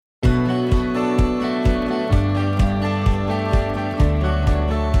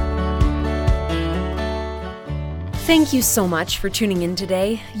Thank you so much for tuning in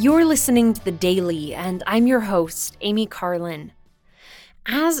today. You're listening to The Daily, and I'm your host, Amy Carlin.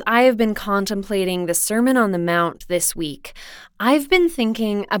 As I have been contemplating the Sermon on the Mount this week, I've been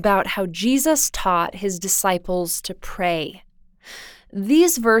thinking about how Jesus taught his disciples to pray.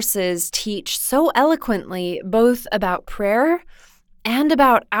 These verses teach so eloquently both about prayer and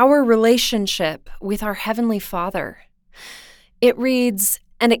about our relationship with our Heavenly Father. It reads,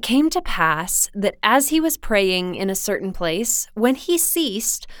 "And it came to pass that as he was praying in a certain place, when he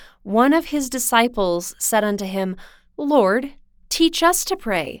ceased, one of his disciples said unto him, Lord, teach us to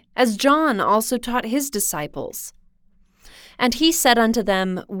pray, as John also taught his disciples. And he said unto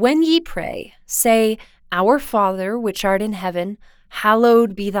them, When ye pray, say, Our Father which art in heaven,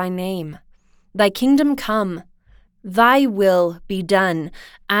 hallowed be thy name. Thy kingdom come, thy will be done,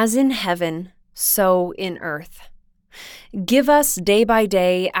 as in heaven, so in earth. Give us day by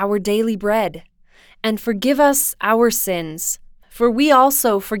day our daily bread, and forgive us our sins, for we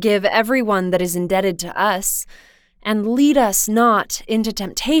also forgive everyone that is indebted to us. And lead us not into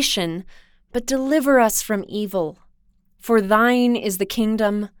temptation, but deliver us from evil. For thine is the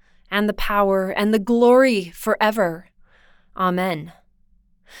kingdom, and the power, and the glory forever. Amen."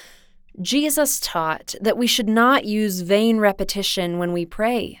 Jesus taught that we should not use vain repetition when we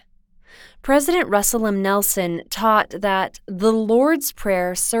pray. President Russell M. Nelson taught that the Lord's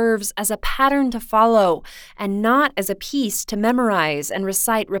Prayer serves as a pattern to follow and not as a piece to memorize and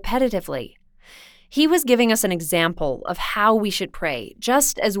recite repetitively. He was giving us an example of how we should pray,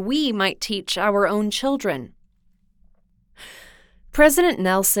 just as we might teach our own children. President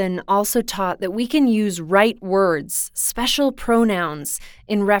Nelson also taught that we can use right words, special pronouns,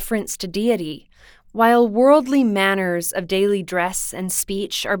 in reference to deity. While worldly manners of daily dress and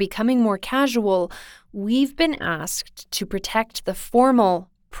speech are becoming more casual, we've been asked to protect the formal,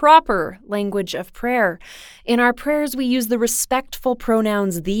 proper language of prayer. In our prayers, we use the respectful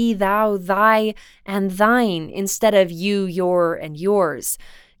pronouns thee, thou, thy, and thine instead of you, your, and yours.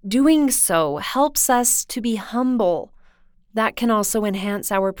 Doing so helps us to be humble. That can also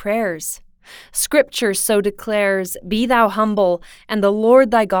enhance our prayers. Scripture so declares, Be thou humble, and the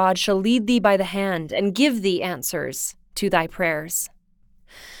Lord thy God shall lead thee by the hand and give thee answers to thy prayers.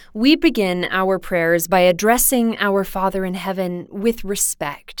 We begin our prayers by addressing our Father in heaven with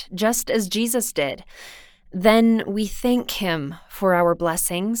respect, just as Jesus did. Then we thank him for our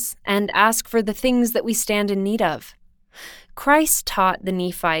blessings and ask for the things that we stand in need of. Christ taught the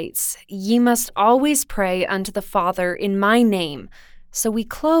Nephites, Ye must always pray unto the Father in my name. So we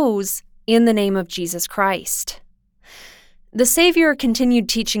close in the name of Jesus Christ. The Savior continued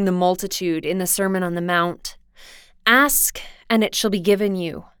teaching the multitude in the Sermon on the Mount. Ask, and it shall be given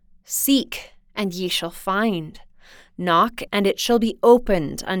you. Seek, and ye shall find. Knock, and it shall be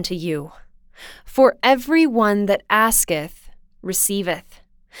opened unto you. For every one that asketh receiveth,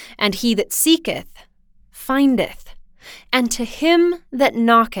 and he that seeketh findeth, and to him that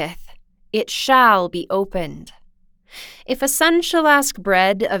knocketh it shall be opened. If a son shall ask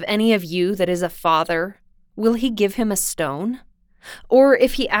bread of any of you that is a father, will he give him a stone? Or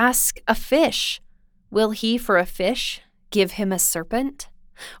if he ask a fish, will he for a fish give him a serpent?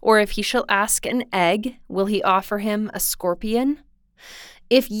 Or if he shall ask an egg, will he offer him a scorpion?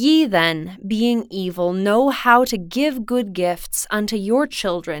 If ye then, being evil, know how to give good gifts unto your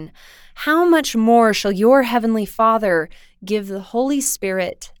children, how much more shall your heavenly Father give the Holy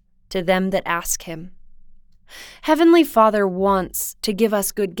Spirit to them that ask him? Heavenly Father wants to give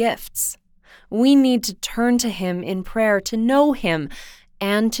us good gifts. We need to turn to him in prayer to know him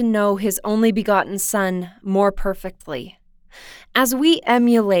and to know his only begotten Son more perfectly. As we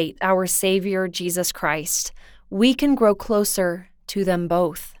emulate our Savior, Jesus Christ, we can grow closer to them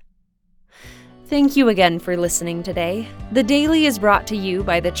both. Thank you again for listening today. The Daily is brought to you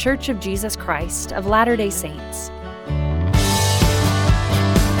by the Church of Jesus Christ of Latter-day Saints.